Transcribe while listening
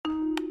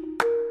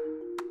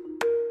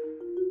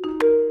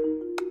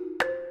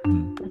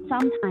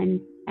sometimes,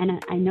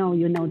 and I know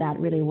you know that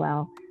really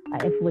well,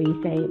 if we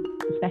say,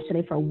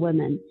 especially for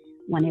women,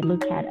 when they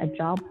look at a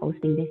job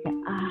posting, they say,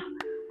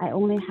 I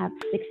only have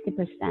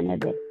 60%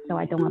 of it, so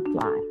I don't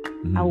apply.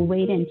 Mhm. I'll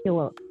wait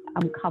until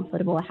I'm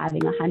comfortable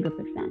having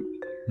 100%.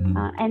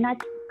 And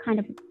that's kind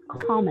of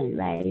common,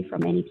 right, for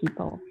many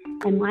people.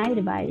 And my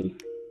advice,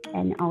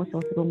 and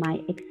also through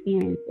my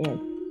experience, is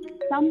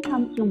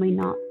sometimes you may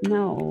not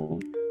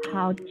know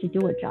how to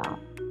do a job,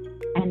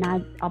 and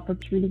as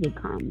opportunity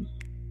comes,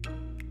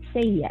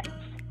 say yes,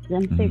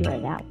 then figure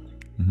it out.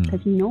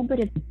 Because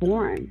nobody's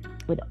born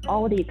with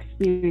all the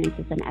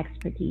experiences and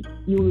expertise.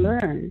 You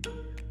learn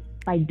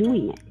by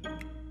doing it.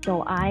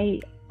 So I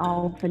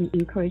often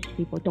encourage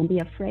people, don't be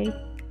afraid.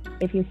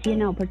 If you see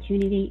an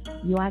opportunity,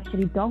 you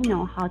actually don't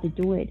know how to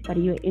do it, but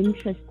you're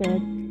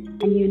interested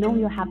and you know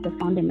you have the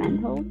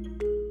fundamentals,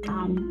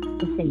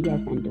 just say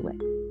yes and do it.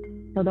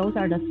 So those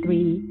are the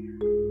three.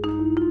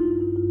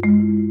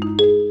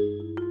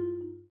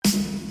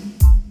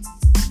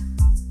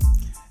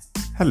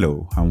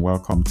 Hello, and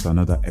welcome to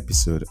another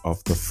episode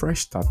of the Fresh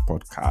Start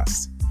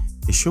Podcast,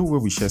 a show where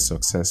we share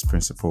success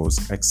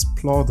principles,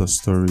 explore the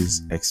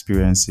stories,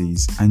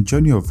 experiences, and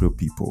journey of real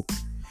people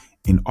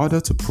in order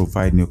to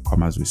provide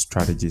newcomers with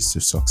strategies to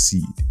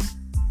succeed.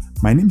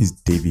 My name is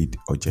David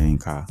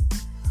Ojenka.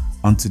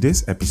 On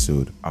today's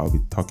episode, I'll be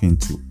talking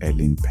to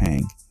Ellen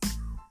Peng,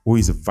 who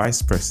is a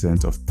Vice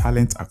President of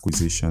Talent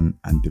Acquisition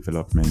and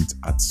Development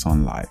at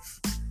Sun Life.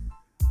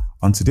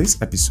 On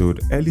today's episode,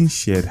 Ellen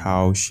shared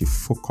how she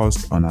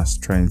focused on her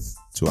strength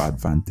to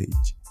advantage,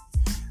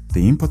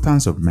 the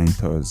importance of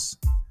mentors,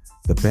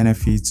 the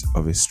benefits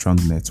of a strong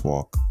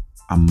network,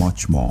 and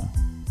much more.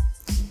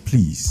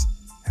 Please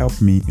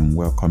help me in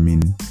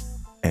welcoming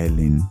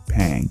Ellen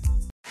Peng.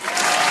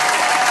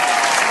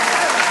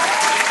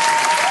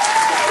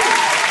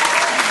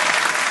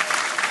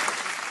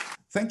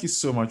 Thank you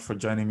so much for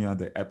joining me on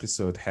the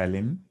episode,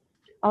 Helen.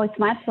 Oh, it's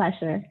my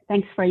pleasure.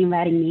 Thanks for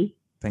inviting me.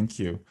 Thank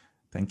you.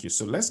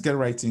 So let's get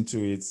right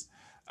into it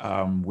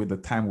with the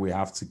time we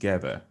have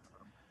together.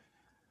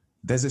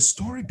 There's a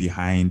story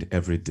behind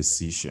every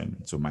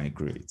decision to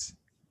migrate.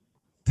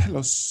 Tell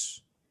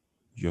us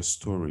your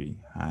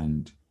story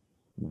and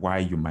why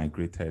you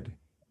migrated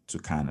to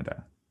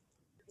Canada.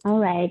 All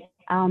right.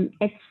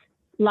 It's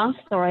a long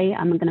story.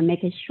 I'm going to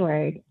make it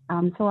short.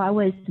 So I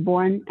was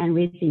born and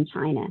raised in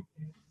China.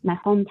 My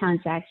hometown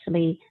is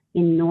actually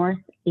in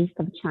northeast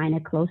of China,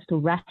 close to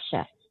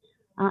Russia.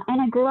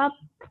 And I grew up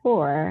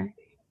poor.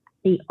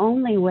 The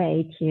only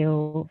way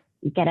to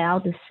get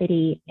out of the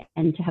city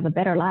and to have a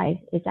better life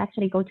is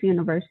actually go to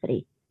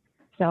university.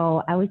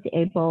 So I was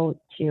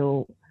able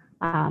to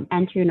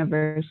enter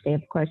university,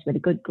 of course, with a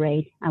good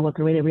grade. I worked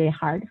really, really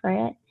hard for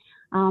it.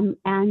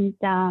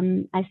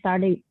 I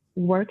started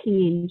working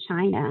in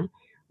China.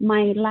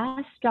 My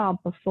last job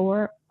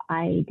before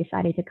I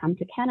decided to come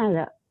to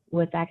Canada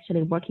was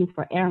actually working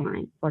for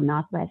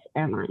Northwest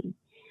Airlines.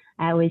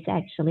 I was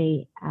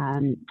actually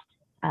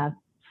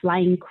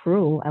flying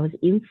crew. I was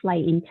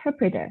in-flight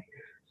interpreter.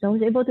 So I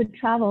was able to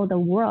travel the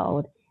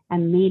world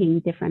and meeting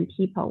different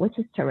people, which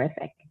is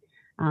terrific.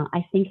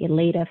 I think it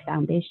laid a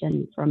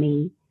foundation for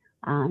me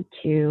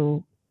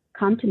to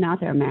come to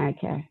North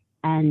America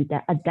and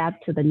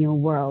adapt to the new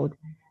world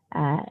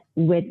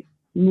with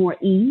more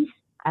ease,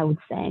 I would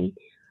say.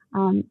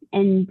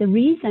 And the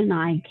reason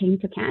I came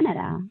to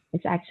Canada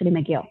is actually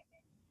McGill.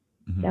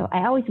 Mm-hmm. So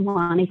I always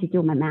wanted to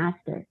do my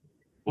master's,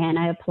 and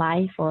I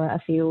applied for a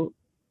few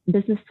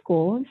business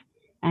schools,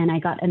 and I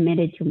got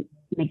admitted to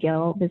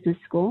McGill Business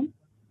School.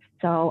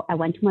 So I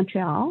went to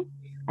Montreal.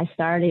 I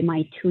started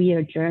my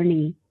 2-year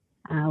journey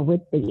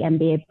with the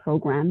MBA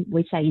program,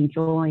 which I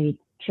enjoyed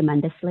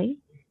tremendously.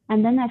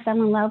 And then I fell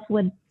in love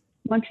with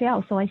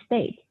Montreal, so I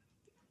stayed.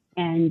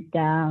 And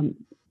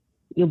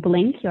you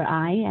blink your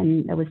eye,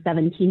 and it was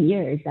 17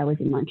 years I was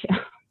in Montreal.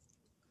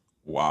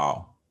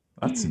 Wow,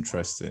 that's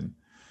interesting.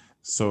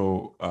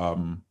 So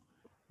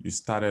you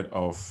started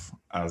off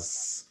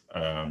as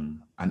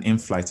an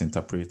in-flight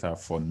interpreter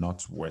for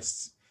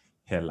Northwest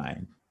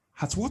Airlines.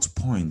 At what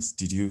point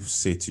did you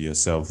say to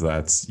yourself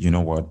that, you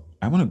know what,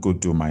 I want to go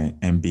do my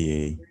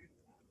MBA?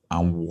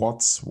 And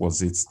what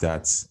was it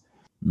that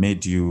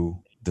made you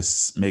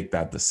make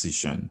that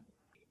decision?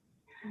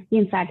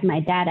 In fact,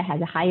 my dad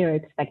had a higher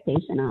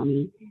expectation on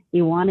me.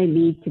 He wanted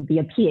me to be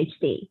a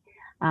PhD.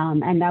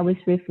 And that was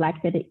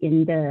reflected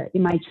in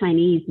my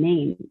Chinese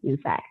name, in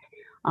fact.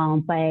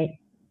 But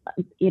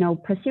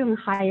pursuing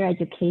higher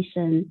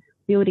education,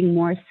 building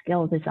more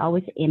skills is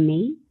always in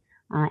me,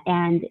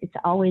 and it's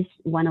always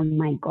one of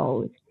my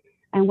goals.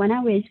 And when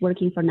I was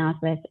working for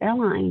Northwest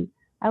Airlines,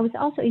 I was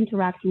also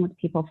interacting with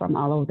people from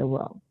all over the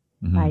world,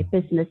 mm-hmm. right?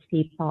 Business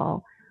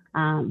people,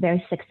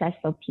 very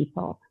successful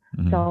people.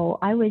 Mm-hmm. So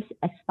I was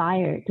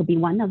aspired to be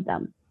one of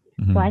them.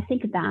 Mm-hmm. So I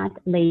think that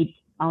laid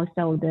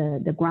also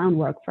the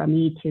groundwork for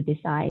me to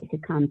decide to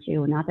come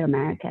to North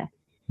America,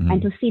 mm-hmm.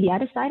 and to see the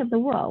other side of the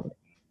world,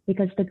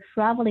 because the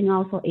traveling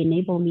also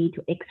enabled me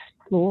to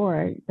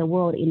explore the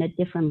world in a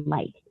different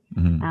light.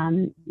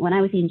 Mm-hmm. When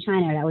I was in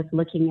China, I was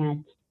looking at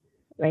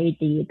right?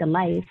 The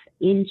life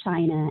in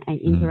China and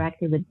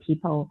interacted with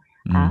people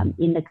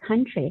in the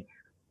country.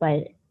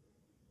 But,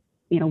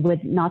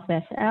 with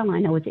Northwest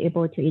Airlines, I was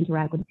able to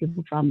interact with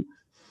people from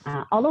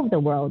all over the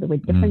world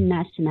with different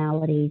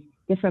nationalities,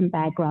 different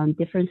backgrounds,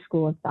 different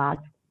school of thought.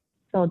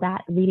 So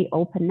that really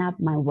opened up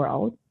my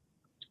world.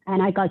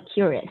 And I got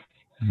curious.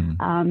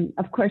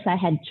 Of course, I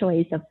had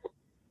choice of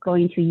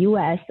going to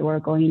US or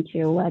going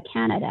to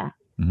Canada.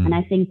 And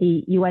I think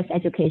the US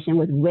education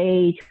was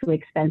way too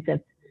expensive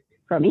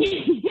for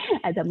me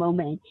at the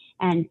moment.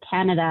 And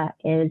Canada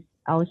is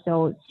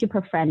also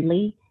super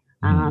friendly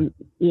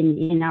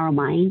in our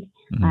mind,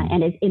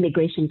 and it's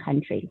immigration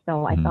country.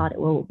 So I thought it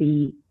will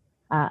be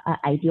an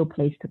ideal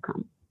place to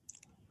come.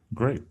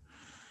 Great.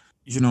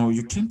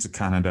 You came to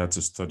Canada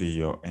to study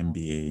your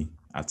MBA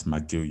at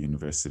McGill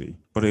University,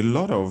 but a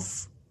lot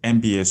of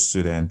MBA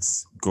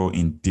students go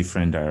in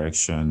different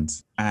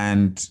directions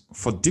and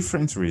for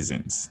different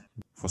reasons.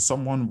 For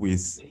someone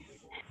with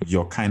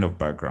your kind of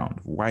background,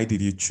 why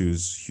did you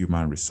choose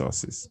human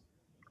resources?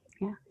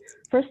 Yeah.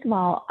 First of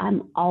all,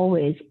 I'm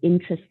always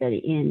interested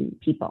in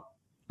people.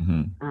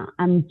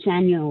 I'm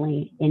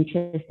genuinely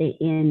interested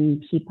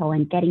in people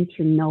and getting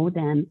to know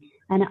them.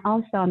 And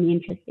also I'm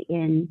interested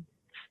in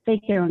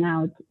figuring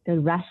out the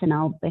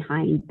rationale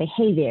behind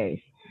behaviors.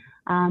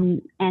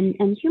 And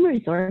human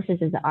resources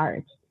is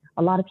art.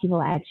 A lot of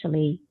people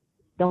actually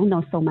don't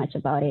know so much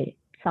about it.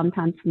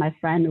 Sometimes my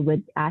friend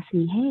would ask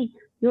me, hey,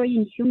 you're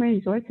in human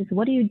resources.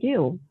 What do you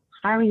do?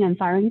 Hiring and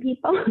firing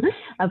people?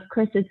 Of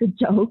course, it's a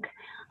joke.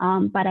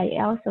 But it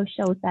also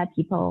shows that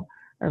people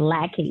are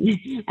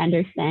lacking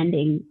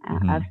understanding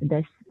of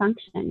this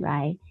function,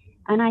 right?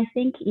 And I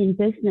think in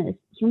business,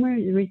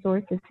 human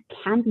resources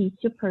can be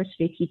super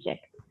strategic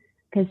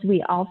because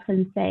we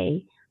often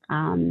say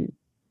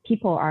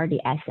people are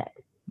the asset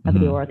of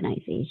the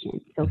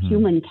organization. So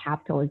human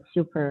capital is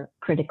super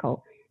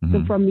critical.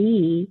 So for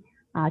me,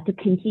 to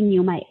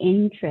continue my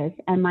interest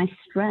and my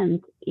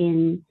strength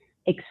in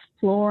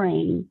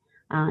exploring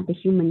the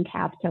human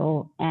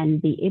capital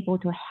and be able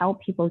to help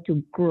people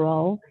to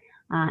grow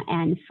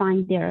and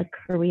find their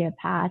career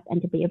path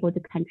and to be able to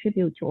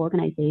contribute to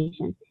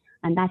organizations.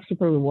 And that's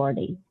super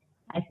rewarding.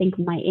 I think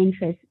my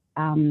interest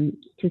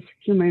to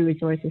human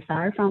resources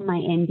are from my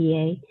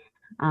MBA,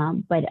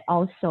 but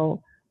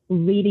also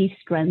really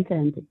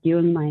strengthened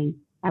during my,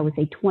 I would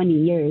say, 20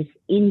 years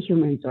in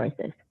human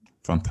resources.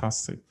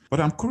 Fantastic. But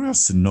I'm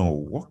curious to know,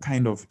 what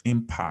kind of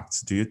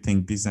impact do you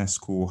think business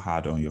school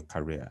had on your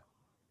career?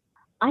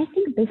 I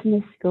think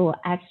business school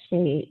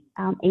actually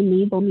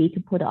enabled me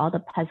to put all the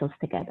puzzles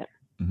together,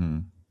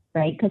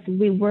 right? Because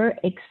we were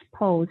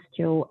exposed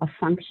to a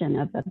function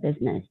of a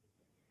business.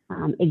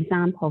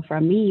 Example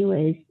for me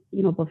was,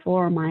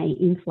 before my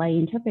in-flight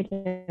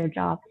interpreter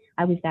job,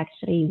 I was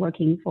actually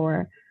working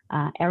for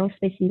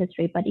aerospace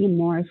industry, but in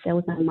more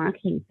sales and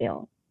marketing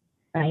field,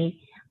 right?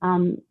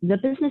 The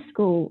business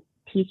school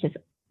teaches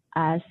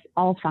us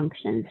all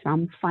functions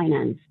from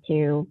finance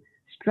to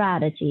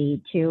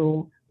strategy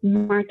to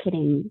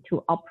marketing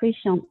to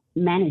operational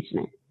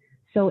management.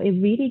 So it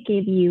really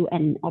gave you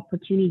an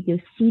opportunity to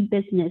see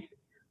business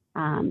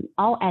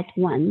all at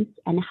once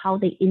and how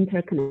they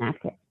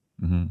interconnected.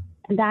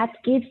 And that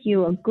gives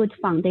you a good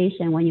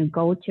foundation when you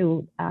go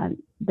to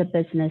the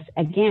business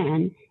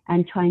again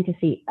and trying to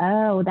see,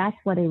 oh, that's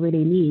what it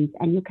really means.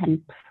 And you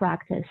can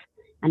practice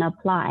and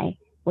apply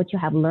what you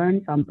have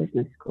learned from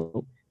business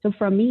school. So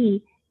for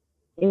me,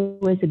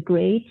 it was a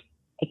great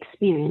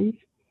experience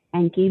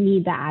and gave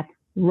me that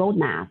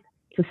roadmap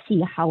to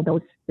see how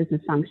those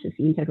business functions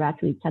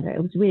interact with each other.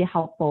 It was really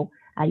helpful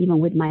even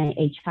with my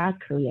HR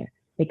career,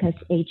 because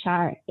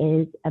HR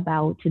is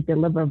about to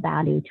deliver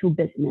value to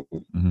business,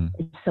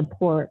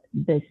 support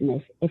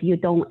business. If you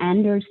don't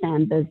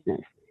understand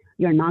business,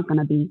 you're not going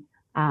to be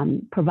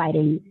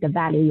providing the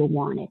value you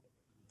wanted.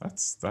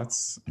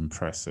 That's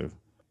impressive.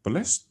 But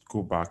let's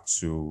go back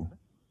to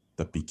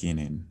the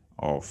beginning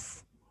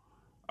of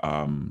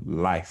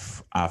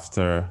life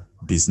after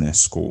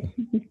business school.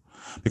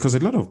 Because a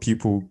lot of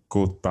people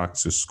go back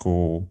to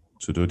school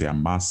to do their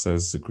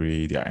master's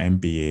degree, their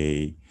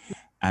MBA,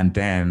 and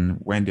then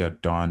when they're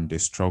done, they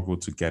struggle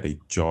to get a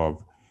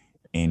job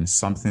in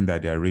something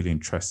that they're really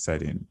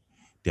interested in.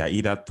 They are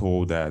either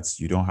told that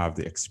you don't have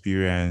the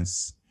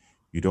experience,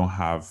 you don't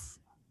have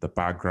the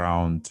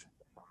background,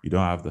 you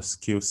don't have the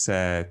skill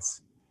set.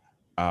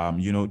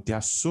 There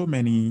are so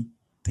many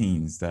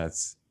things that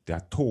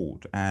they're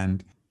told,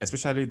 and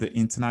especially the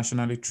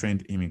internationally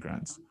trained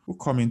immigrants who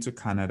come into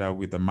Canada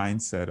with the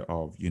mindset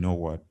of,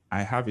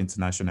 I have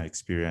international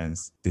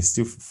experience. They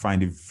still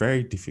find it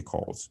very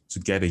difficult to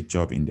get a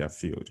job in their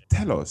field.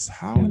 Tell us,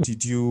 how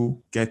did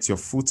you get your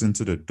foot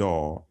into the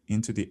door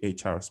into the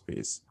HR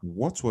space?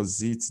 What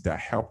was it that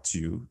helped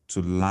you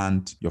to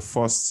land your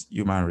first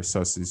human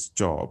resources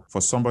job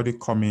for somebody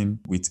coming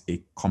with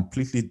a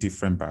completely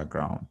different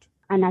background?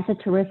 And that's a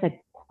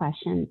terrific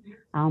question.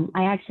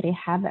 I actually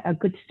have a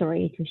good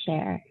story to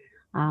share.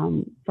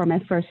 For my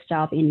first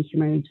job in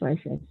human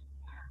resources.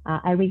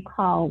 I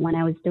recall when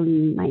I was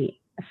doing my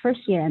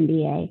first year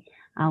MBA,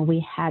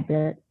 we had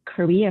the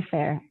career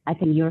fair. I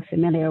think you're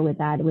familiar with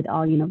that with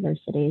all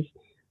universities.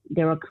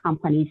 There are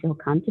companies who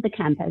come to the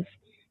campus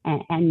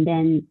and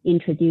then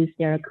introduce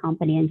their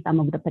company and some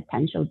of the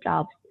potential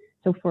jobs.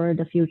 So for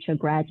the future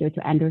graduate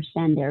to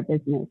understand their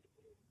business.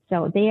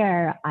 So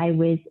there I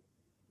was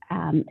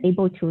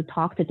able to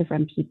talk to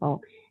different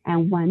people.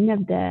 And one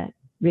of the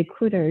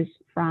recruiters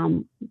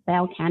from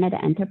Bell Canada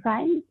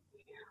Enterprise,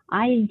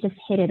 I just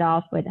hit it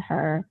off with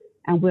her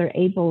and we're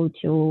able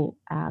to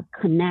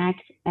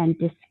connect and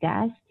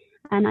discuss.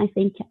 And I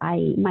think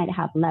I might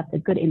have left a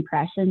good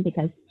impression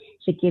because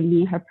she gave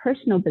me her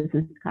personal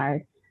business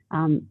card.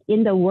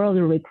 In the world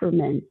of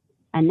recruitment,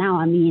 and now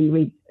I'm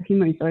in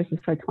human resources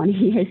for 20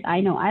 years,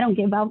 I know I don't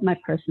give out my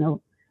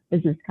personal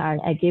business card.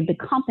 I give the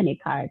company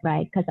card,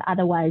 right? Because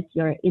otherwise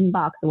your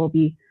inbox will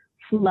be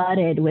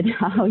flooded with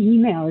our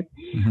emails,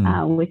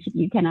 which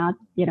you cannot,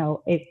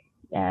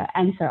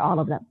 answer all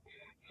of them.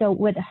 So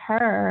with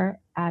her,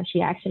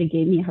 she actually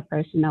gave me her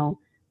personal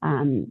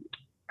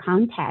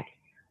contact.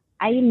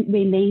 I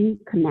remain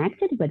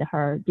connected with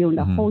her during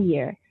the whole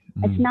year.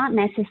 It's not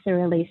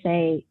necessarily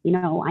say,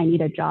 I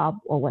need a job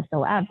or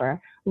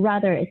whatsoever.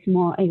 Rather, it's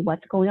more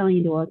what's going on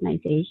in the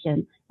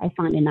organization. I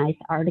found a nice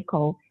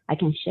article I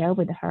can share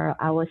with her.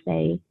 I will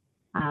say,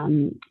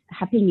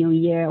 Happy New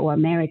Year or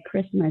Merry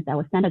Christmas. I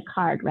will send a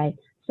card, right?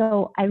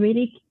 So I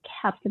really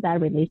kept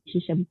that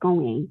relationship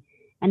going.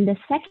 And the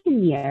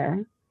second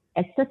year,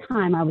 it's the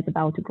time I was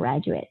about to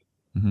graduate.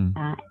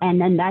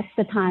 And then that's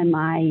the time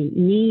I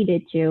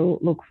needed to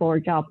look for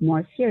a job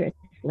more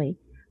seriously.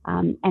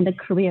 And the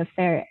career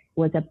fair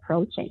was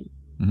approaching.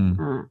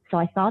 So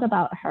I thought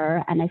about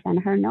her and I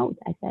sent her a note.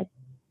 I said,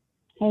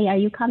 hey, are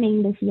you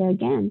coming this year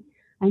again?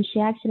 And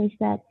she actually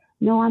said,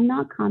 no, I'm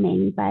not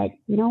coming, but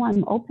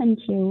I'm open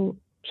to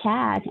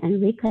chat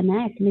and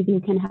reconnect. Maybe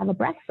we can have a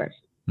breakfast.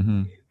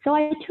 So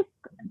I took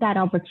that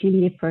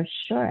opportunity for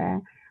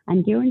sure.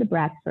 And during the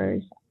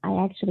breakfast,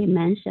 I actually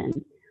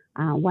mentioned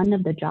one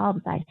of the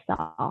jobs I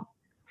saw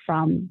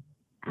from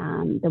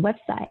the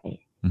website.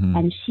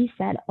 And she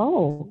said,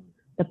 oh,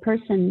 the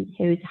person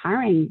who's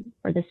hiring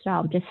for this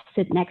job just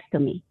sit next to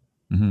me.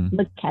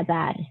 Look at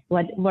that.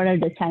 What are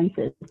the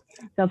chances?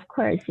 So of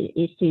course,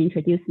 she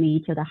introduced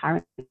me to the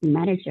hiring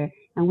manager,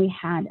 and we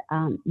had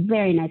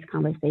very nice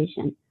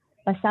conversation.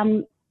 But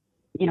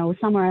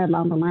somewhere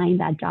along the line,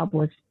 that job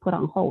was put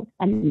on hold,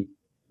 and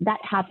that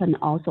happened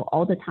also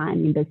all the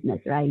time in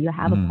business, right? You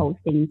have a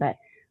posting, but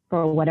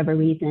for whatever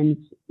reasons,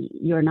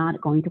 you're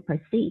not going to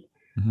proceed.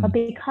 But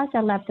because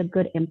I left a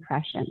good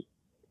impression,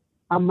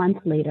 a month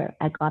later,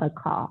 I got a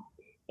call.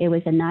 It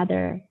was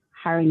another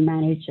hiring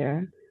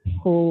manager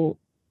who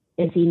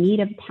is in need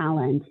of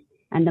talent,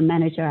 and the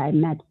manager I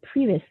met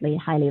previously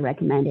highly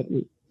recommended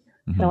me.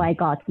 So I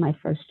got my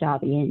first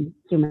job in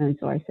human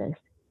resources.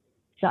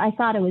 So I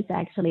thought it was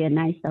actually a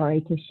nice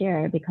story to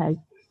share because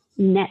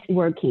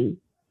networking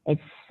is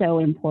so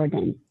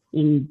important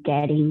in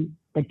getting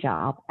the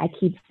job. I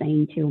keep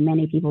saying to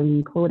many people,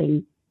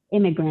 including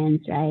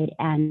immigrants, right,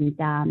 and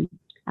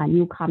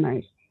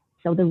newcomers.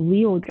 So the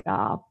real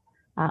job,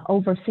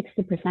 over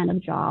 60% of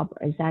job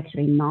is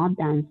actually not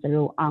done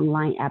through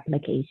online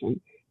application.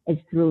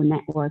 It's through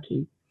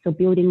networking. So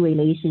building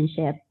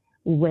relationship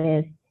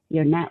with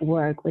your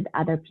network, with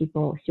other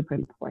people, super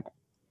important.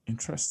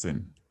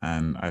 Interesting.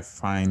 And I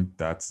find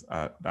that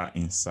that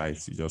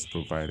insight you just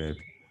provided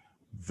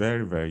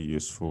very, very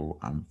useful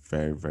and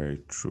very,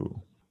 very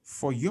true.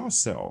 For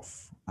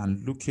yourself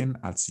and looking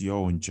at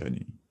your own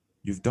journey,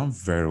 you've done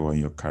very well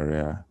in your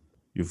career.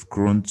 You've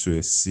grown to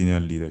a senior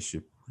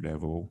leadership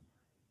level,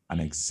 an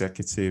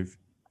executive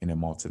in a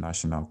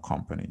multinational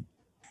company.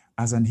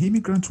 As an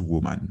immigrant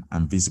woman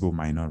and visible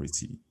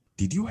minority,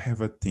 did you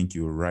ever think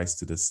you would rise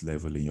to this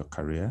level in your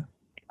career?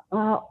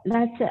 Well,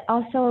 that's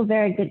also a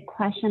very good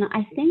question.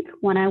 I think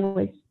when I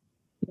was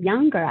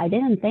younger, I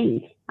didn't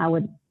think I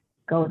would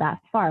go that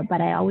far,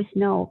 but I always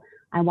know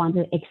I want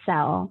to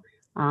excel.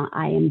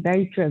 I am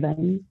very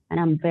driven and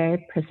I'm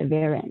very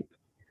perseverant.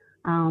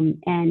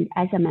 And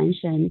as I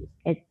mentioned,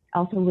 it's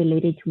also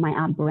related to my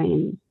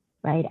upbringing,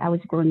 right? I was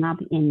growing up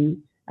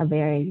in a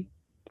very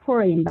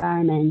poor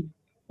environment,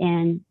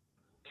 and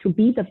to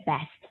be the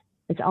best,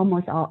 it's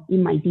almost all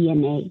in my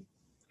DNA.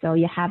 So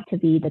you have to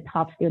be the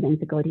top student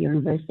to go to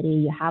university.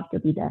 You have to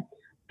be the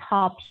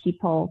top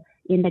people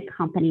in the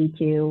company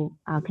to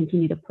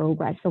continue to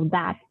progress. So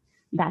that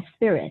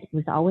spirit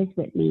was always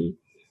with me.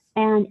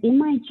 And in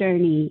my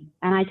journey,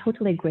 and I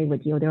totally agree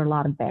with you, there are a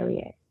lot of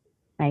barriers,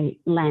 right?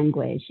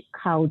 Language,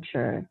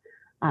 culture,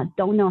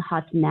 don't know how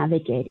to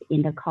navigate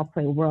in the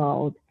corporate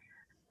world,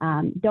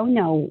 don't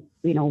know,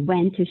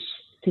 when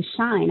to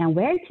shine and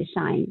where to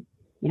shine,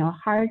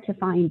 hard to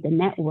find the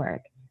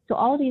network. So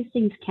all these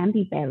things can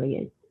be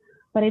barriers.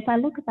 But if I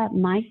look at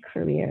my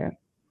career,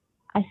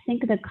 I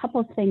think the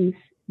couple of things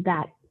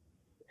that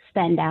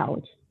stand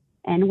out.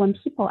 And when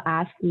people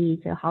ask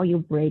me how you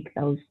break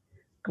those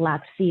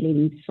glass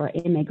ceilings for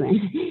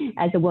immigrants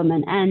as a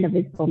woman and a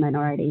visible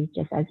minority,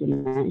 just as you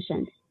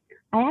mentioned,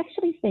 I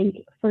actually think,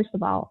 first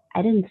of all,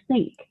 I didn't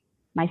think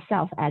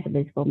myself as a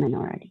visible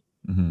minority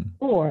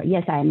or before,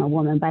 yes, I am a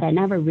woman, but I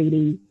never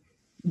really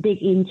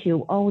dig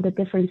into all the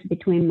difference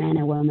between men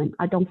and women.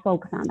 I don't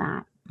focus on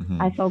that.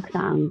 I focus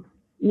on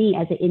me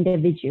as an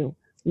individual,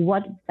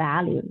 what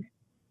values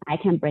I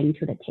can bring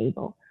to the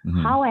table,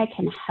 how I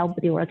can help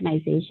the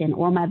organization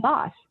or my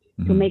boss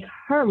to make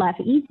her life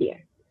easier,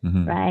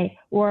 right?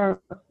 Or,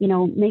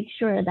 make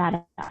sure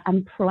that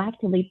I'm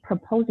proactively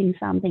proposing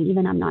something,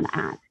 even I'm not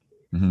asked,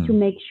 to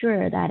make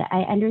sure that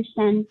I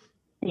understand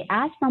the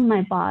ask from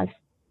my boss,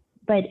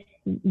 but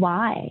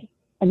why?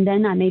 And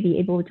then I may be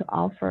able to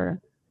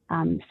offer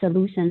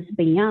solutions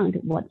beyond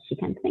what she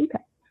can think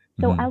of.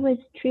 So I was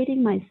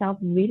treating myself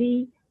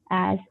really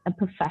as a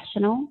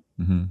professional,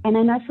 and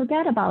then I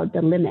forget about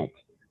the limit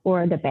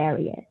or the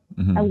barrier,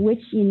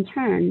 which in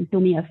turn do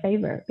me a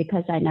favor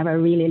because I never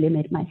really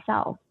limit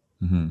myself.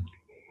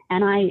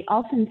 And I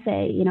often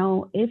say,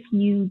 if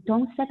you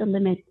don't set a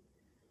limit,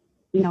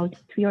 to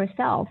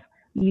yourself,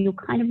 you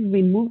kind of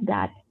remove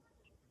that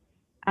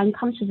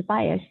unconscious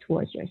bias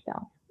towards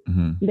yourself.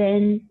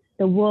 Then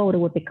the world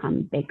will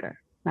become bigger,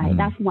 right?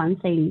 That's one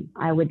thing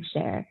I would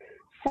share.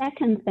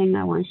 Second thing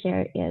I want to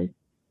share is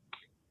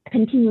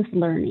continuous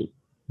learning.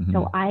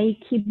 So I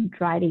keep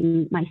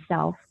driving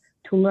myself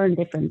to learn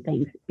different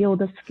things, build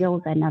the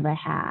skills I never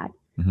had,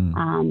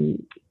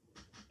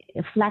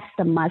 flex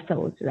the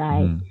muscles,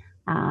 right?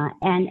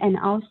 And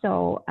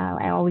also,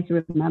 I always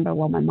remember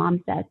what my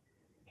mom said,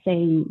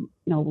 saying,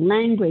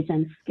 language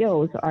and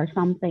skills are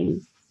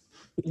something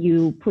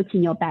you put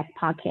in your back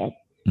pocket,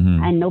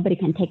 and nobody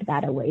can take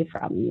that away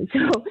from you.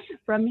 So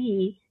for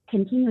me,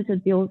 continue to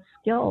build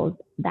skills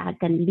that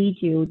can lead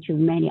you to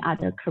many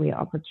other career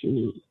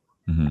opportunities,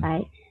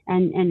 right?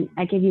 And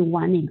I give you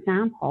one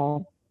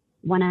example.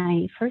 When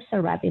I first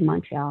arrived in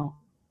Montreal,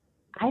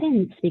 I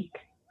didn't speak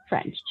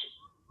French.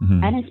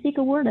 I didn't speak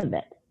a word of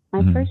it.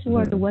 My first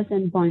word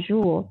wasn't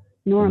bonjour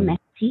nor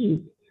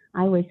merci.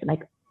 I was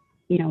like,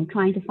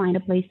 trying to find a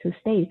place to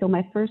stay. So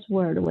my first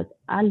word was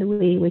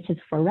alloué, which is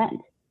for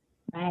rent,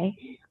 right?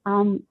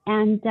 And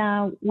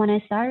when I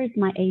started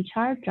my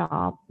HR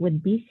job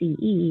with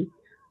BCE,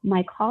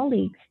 my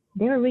colleagues,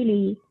 they were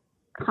really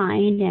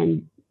kind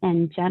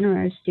and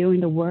generous during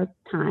the work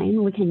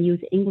time. We can use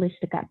English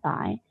to get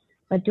by.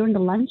 But during the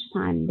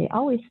lunchtime, they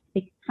always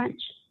speak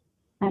French.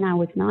 And I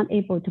was not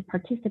able to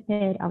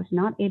participate. I was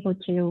not able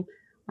to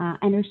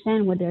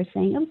understand what they're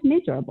saying. It was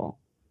miserable.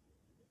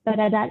 But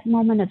at that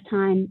moment of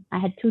time, I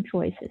had two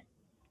choices.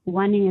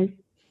 One is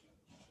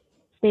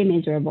stay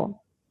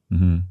miserable.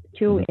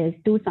 Two is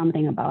do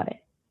something about it,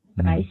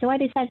 right? So I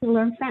decided to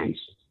learn French.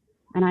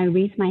 And I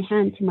raised my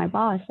hand to my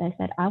boss. I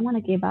said, I want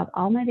to give up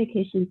all my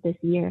vacations this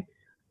year.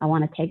 I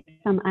want to take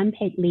some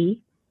unpaid leave,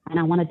 and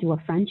I want to do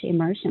a French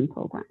immersion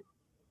program.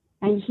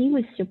 And he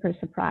was super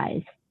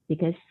surprised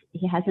because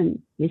he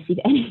hasn't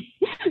received any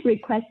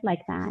requests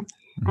like that.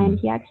 And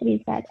he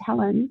actually said,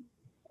 Helen,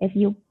 if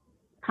you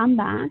come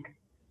back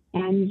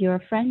and your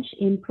French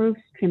improves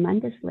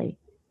tremendously,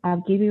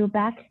 I'll give you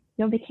back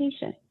your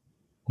vacation.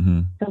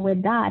 So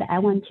with that, I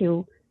went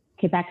to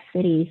Quebec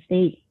City,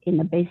 stayed in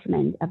the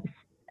basement of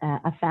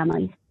a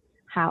family's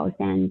house,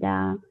 and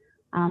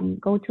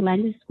go to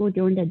language school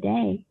during the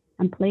day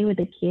and play with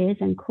the kids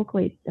and cook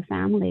with the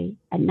family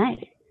at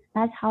night.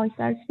 That's how I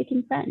started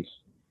speaking French.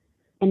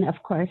 And of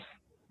course,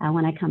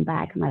 when I come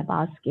back, my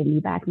boss gave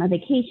me back my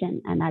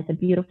vacation, and that's a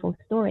beautiful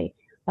story.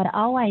 But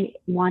all I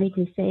wanted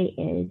to say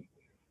is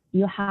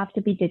you have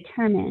to be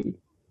determined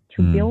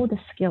to build a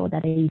skill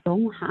that you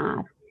don't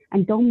have,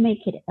 and don't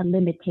make it a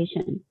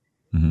limitation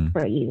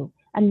for you.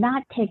 And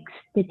that takes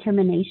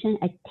determination,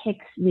 it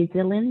takes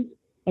resilience,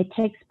 it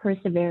takes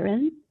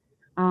perseverance,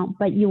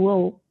 but you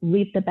will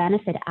reap the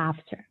benefit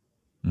after.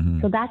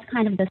 So that's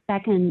kind of the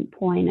second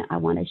point I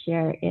want to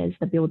share is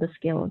the build the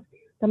skills.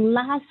 The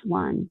last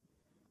one,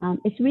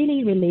 it's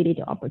really related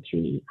to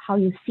opportunity, how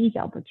you see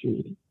the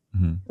opportunity.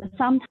 But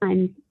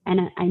sometimes,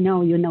 and I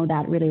know you know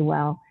that really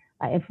well,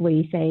 if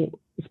we say,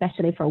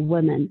 especially for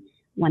women,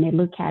 when they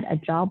look at a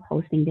job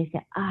posting, they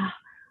say,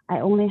 I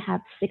only have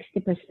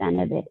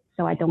 60% of it,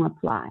 so I don't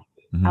apply.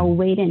 I'll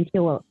wait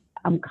until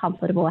I'm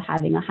comfortable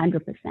having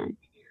 100%.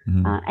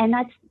 And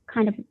that's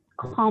kind of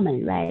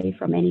common, right,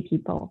 for many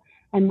people.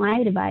 And my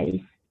advice,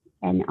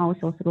 and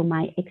also through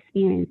my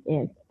experience,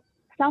 is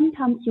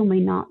sometimes you may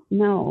not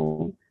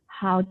know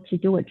how to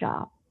do a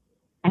job,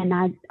 and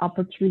that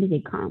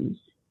opportunity comes.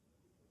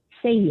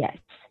 Say yes,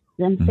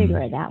 then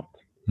figure it out.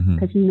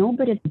 Because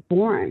nobody's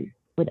born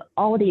with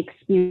all the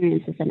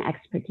experiences and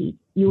expertise.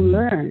 You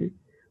learn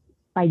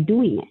by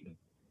doing it.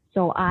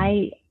 So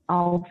I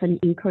often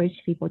encourage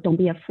people, don't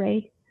be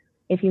afraid.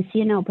 If you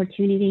see an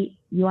opportunity,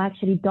 you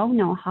actually don't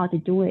know how to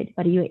do it,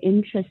 but you're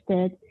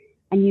interested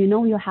and you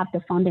know you have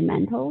the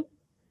fundamentals,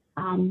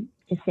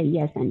 just say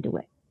yes and do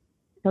it.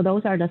 So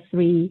those are the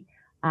three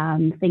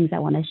things I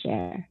want to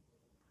share.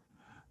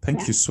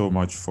 Thank you so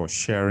much for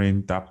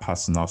sharing that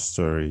personal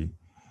story,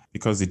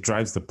 because it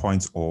drives the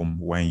point home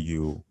when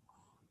you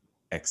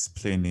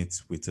explain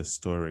it with a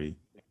story.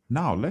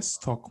 Now, let's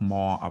talk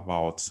more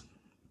about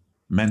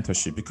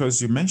mentorship,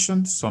 because you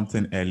mentioned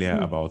something earlier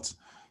about,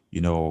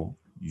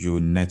 you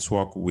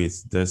network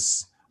with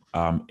this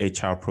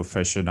HR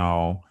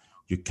professional,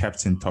 you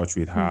kept in touch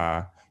with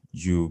her,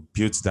 you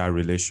built that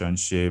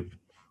relationship,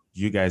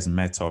 you guys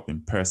met up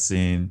in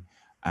person,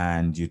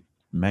 and you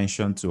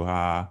mentioned to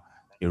her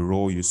a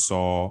role you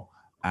saw,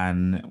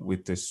 and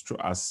with the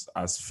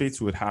as fate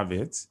would have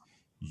it,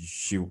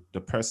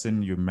 the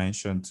person you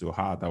mentioned to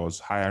her that was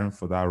hiring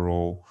for that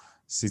role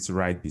sits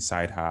right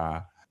beside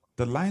her.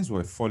 The lines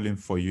were falling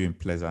for you in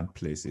pleasant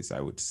places, I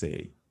would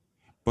say.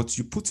 But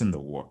you put in the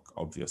work,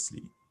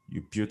 obviously.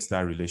 You built that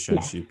Yes.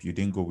 relationship. You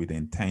didn't go with the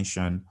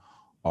intention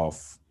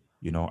of,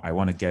 I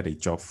want to get a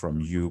job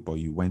from you, but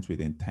you went with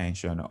the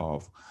intention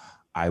of,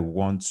 I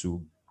want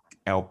to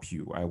help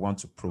you. I want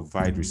to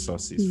provide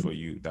resources for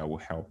you that will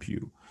help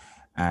you.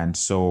 And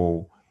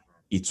so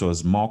it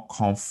was more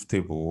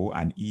comfortable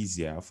and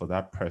easier for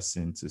that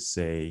person to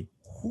say,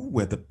 who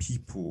were the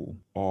people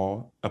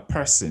or a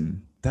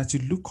person that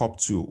you look up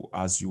to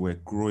as you were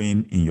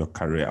growing in your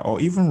career, or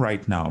even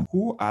right now?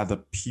 Who are the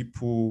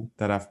people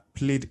that have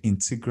played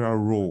integral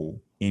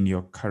role in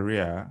your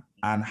career,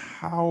 and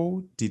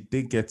how did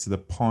they get to the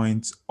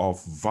point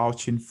of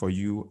vouching for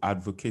you,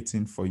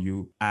 advocating for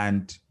you,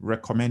 and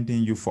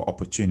recommending you for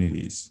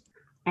opportunities?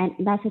 And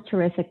that's a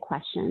terrific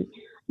question.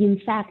 In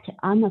fact,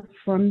 I'm a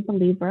firm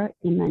believer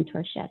in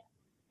mentorship.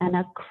 And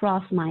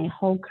across my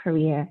whole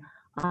career,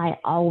 I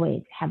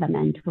always have a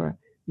mentor,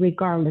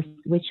 regardless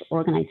which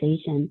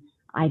organization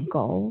I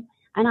go.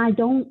 And I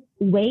don't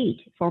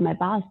wait for my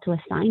boss to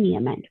assign me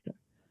a mentor.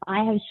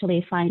 I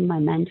actually find my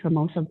mentor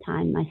most of the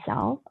time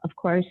myself. Of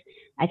course,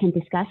 I can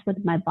discuss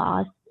with my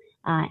boss,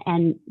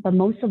 but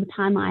most of the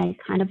time I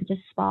kind of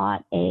just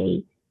spot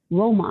a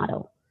role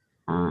model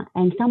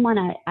and someone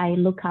I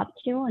look up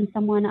to and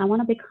someone I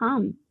want to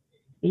become.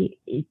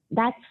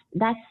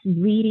 That's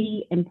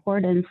really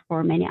important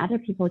for many other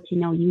people to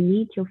know. You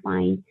need to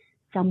find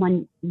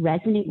someone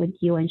resonate with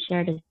you and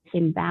share the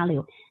same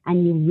value,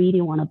 and you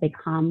really want to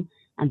become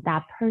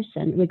that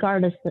person,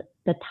 regardless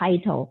the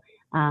title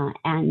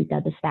and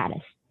the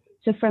status.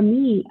 So for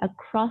me,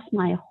 across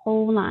my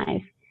whole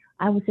life,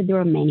 I would say there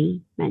are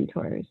many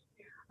mentors.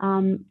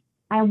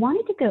 I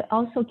wanted to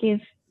also give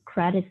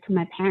credit to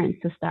my parents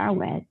to start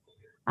with,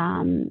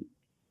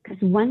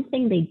 because one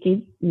thing they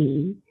gave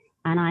me,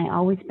 and I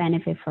always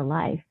benefit for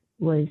life,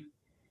 was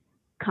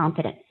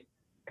confidence.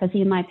 Because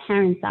in my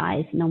parents'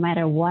 eyes, no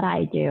matter what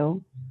I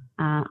do,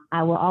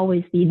 I will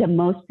always be the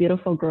most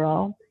beautiful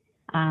girl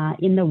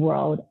in the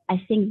world.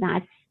 I think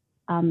that's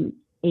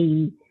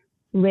a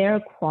rare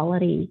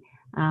quality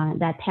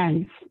that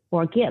parents,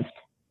 or gift,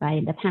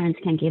 right? The parents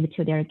can give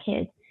to their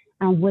kids.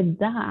 And with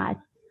that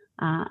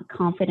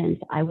confidence,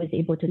 I was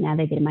able to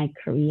navigate my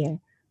career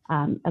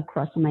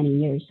across many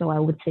years. So I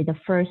would say the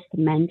first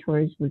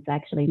mentors was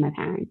actually my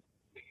parents.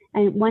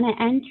 And when I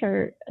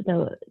enter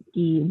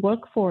the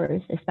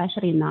workforce,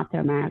 especially in North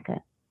America,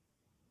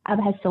 I've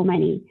had so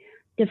many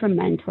different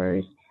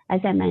mentors. As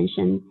I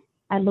mentioned,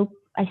 I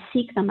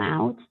seek them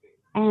out.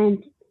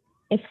 And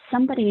if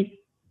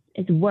somebody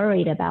is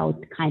worried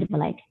about kind of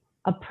like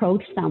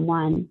approach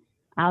someone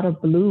out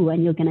of blue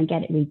and you're going to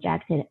get it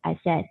rejected, I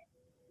said,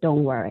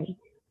 don't worry.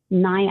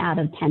 9 out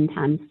of 10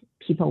 times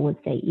people would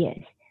say yes.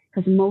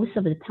 Because most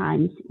of the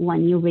times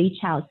when you reach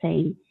out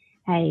saying,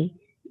 hey,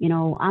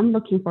 I'm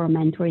looking for a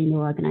mentor in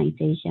your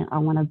organization, I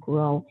want to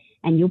grow,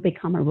 and you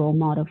become a role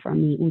model for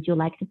me, would you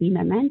like to be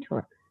my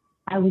mentor?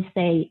 I would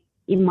say,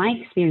 in my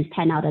experience,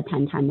 10 out of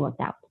 10 times worked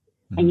out.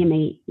 Mm-hmm. And you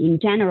may, in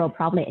general,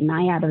 probably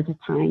 9 out of the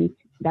times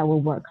that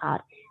will work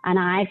out. And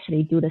I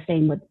actually do the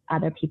same with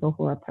other people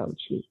who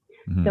approach me.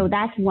 Mm-hmm. So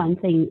that's one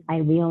thing I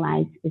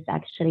realized is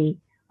actually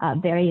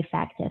very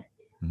effective.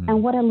 Mm-hmm.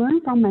 And what I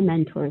learned from my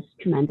mentors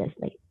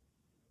tremendously,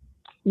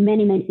 in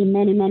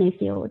many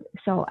fields.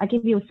 So I'll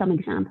give you some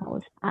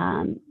examples.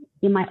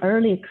 In my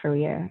early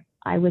career,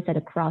 I was at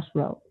a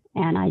crossroad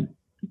and I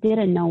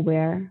didn't know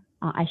where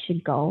I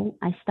should go.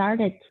 I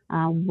started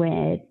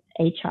with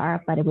HR,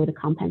 but with a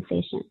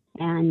compensation.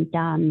 And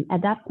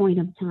at that point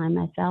of time,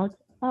 I felt,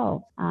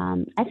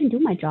 I can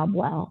do my job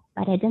well,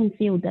 but I didn't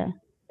feel the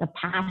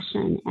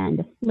passion and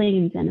the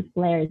flames and the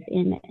flares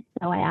in it.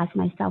 So I asked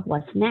myself,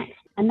 what's next?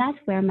 And that's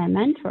where my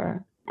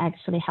mentor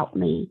actually helped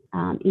me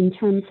in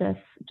terms of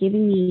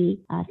giving me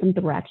some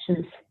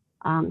directions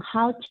on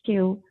how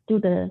to do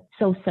the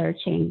soul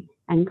searching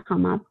and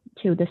come up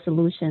to the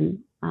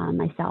solution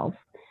myself.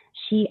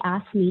 She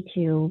asked me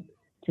to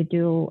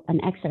do an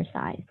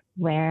exercise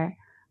where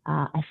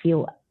I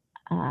feel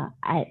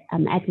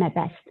I'm at my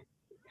best.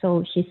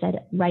 So she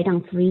said, write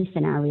down 3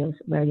 scenarios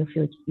where you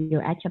feel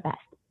you're at your best,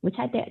 which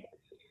I did.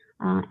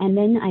 And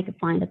then I could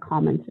find a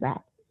common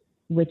thread,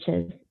 which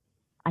is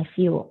I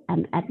feel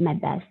I'm at my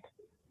best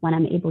when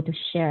I'm able to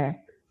share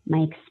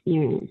my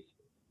experience,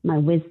 my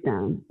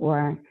wisdom,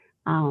 or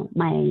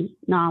my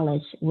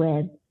knowledge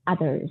with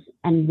others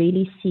and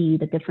really see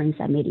the difference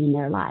I made in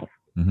their life.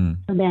 Mm-hmm.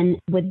 So then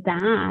with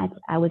that,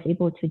 I was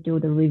able to do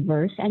the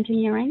reverse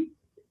engineering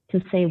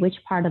to say which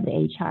part of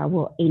the HR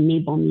will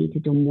enable me to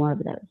do more of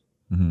those.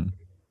 Mm-hmm.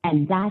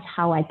 And that's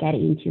how I get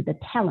into the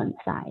talent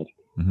side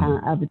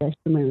of the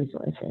human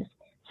resources.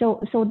 So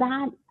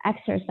that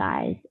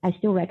exercise, I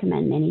still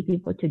recommend many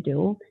people to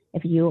do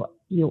if you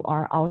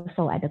are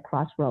also at the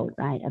crossroad,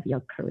 right, of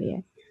your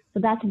career. So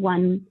that's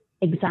one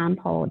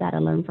example that I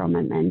learned from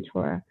my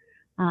mentor.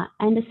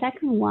 And the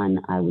second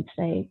one, I would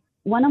say,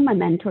 one of my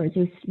mentors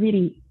who's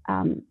really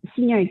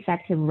senior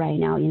executive right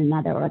now in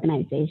another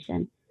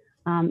organization.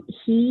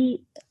 He's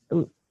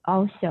a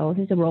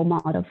role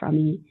model for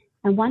me.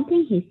 And one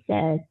thing he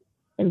said,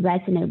 it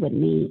resonated with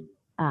me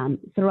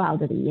throughout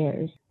the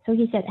years. So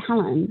he said,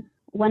 Helen,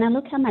 when I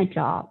look at my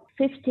job,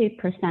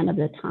 50% of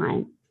the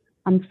time,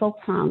 I'm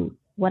focused on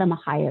what I'm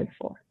hired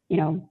for,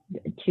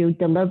 to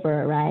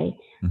deliver, right,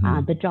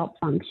 the job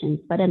functions.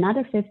 But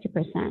another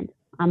 50%,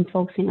 I'm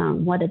focusing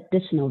on what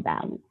additional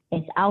value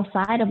is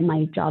outside of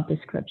my job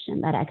description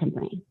that I can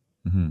bring.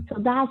 So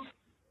that's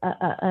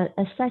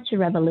such a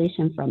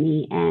revelation for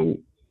me.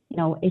 And,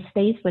 it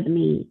stays with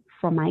me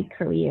for my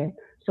career.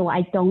 So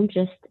I don't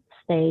just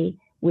stay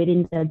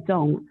within the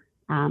zone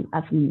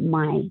of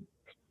my,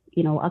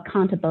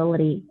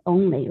 accountability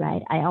only,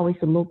 right? I always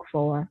look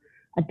for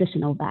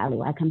additional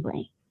value I can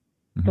bring.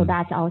 So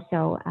that's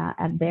also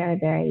a very,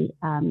 very,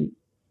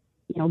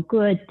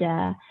 good,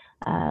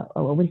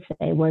 we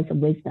say words of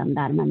wisdom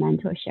that my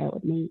mentor shared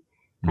with me.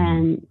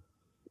 And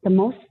the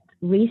most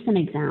recent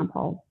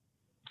example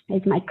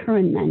is my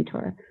current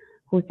mentor,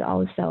 who's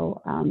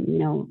also,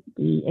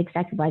 the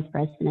executive vice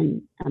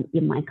president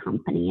in my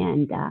company.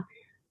 And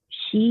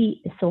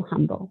she is so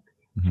humble.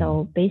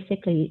 So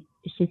basically,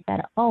 she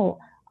said, oh,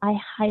 I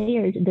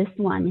hired this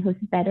one who's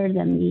better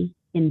than me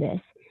in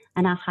this.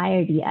 And I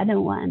hired the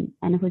other one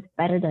and who's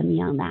better than me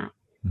on that.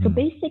 So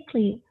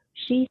basically,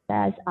 she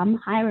says, I'm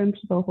hiring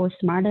people who are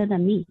smarter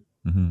than me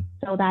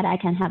so that I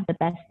can have the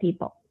best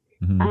people.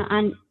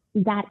 And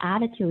that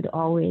attitude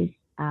always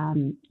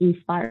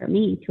inspired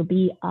me to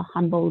be a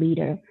humble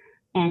leader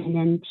and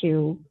then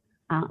to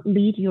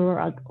lead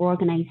your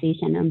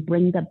organization and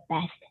bring the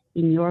best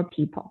in your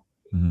people,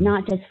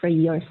 not just for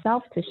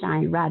yourself to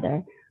shine,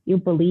 rather you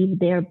believe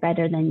they're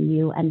better than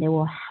you and they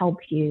will help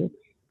you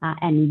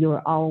and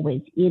you're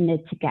always in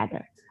it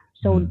together.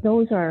 So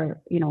those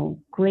are,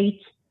 great,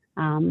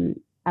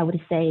 I would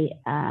say,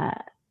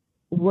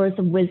 words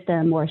of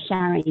wisdom or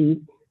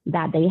sharing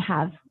that they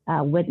have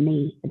with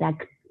me that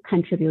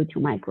contribute to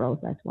my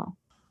growth as well.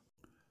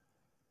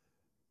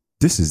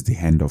 This is the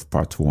end of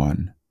part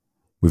 1.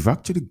 We've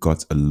actually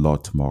got a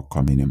lot more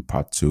coming in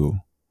part 2.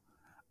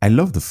 I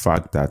love the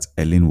fact that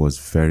Ellen was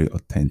very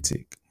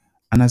authentic.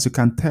 And as you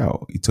can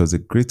tell, it was a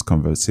great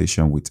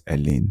conversation with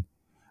Ellen.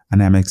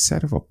 And I'm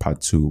excited for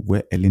part 2,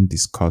 where Ellen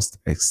discussed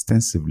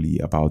extensively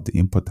about the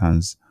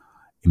importance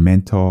a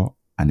mentor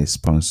and a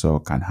sponsor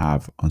can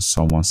have on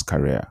someone's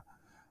career,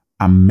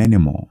 and many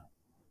more.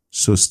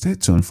 So stay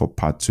tuned for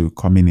part 2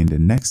 coming in the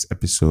next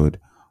episode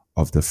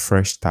of the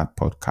Fresh Start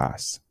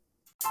podcast.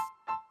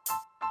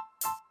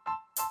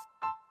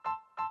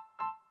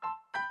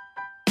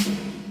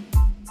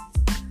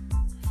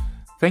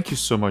 Thank you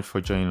so much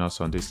for joining us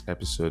on this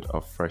episode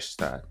of Fresh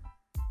Start.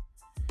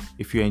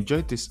 If you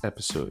enjoyed this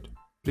episode,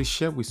 please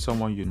share with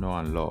someone you know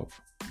and love.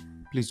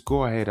 Please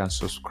go ahead and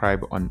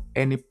subscribe on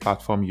any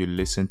platform you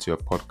listen to your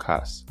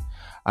podcast.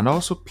 And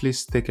also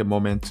please take a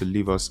moment to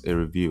leave us a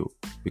review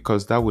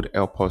because that would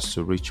help us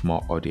to reach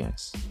more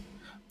audience.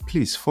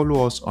 Please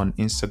follow us on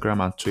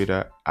Instagram and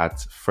Twitter at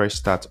Fresh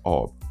Start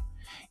Orb.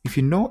 If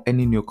you know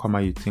any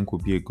newcomer you think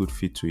would be a good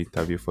fit to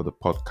interview for the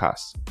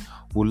podcast,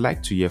 we'd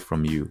like to hear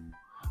from you.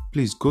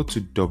 Please go to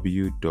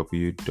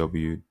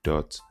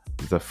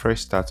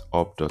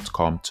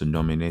www.thefreshstartup.com to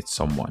nominate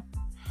someone.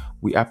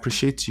 We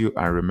appreciate you,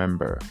 and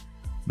remember,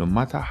 no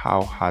matter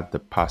how hard the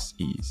past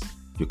is,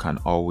 you can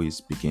always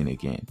begin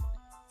again.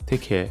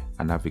 Take care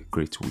and have a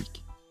great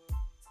week.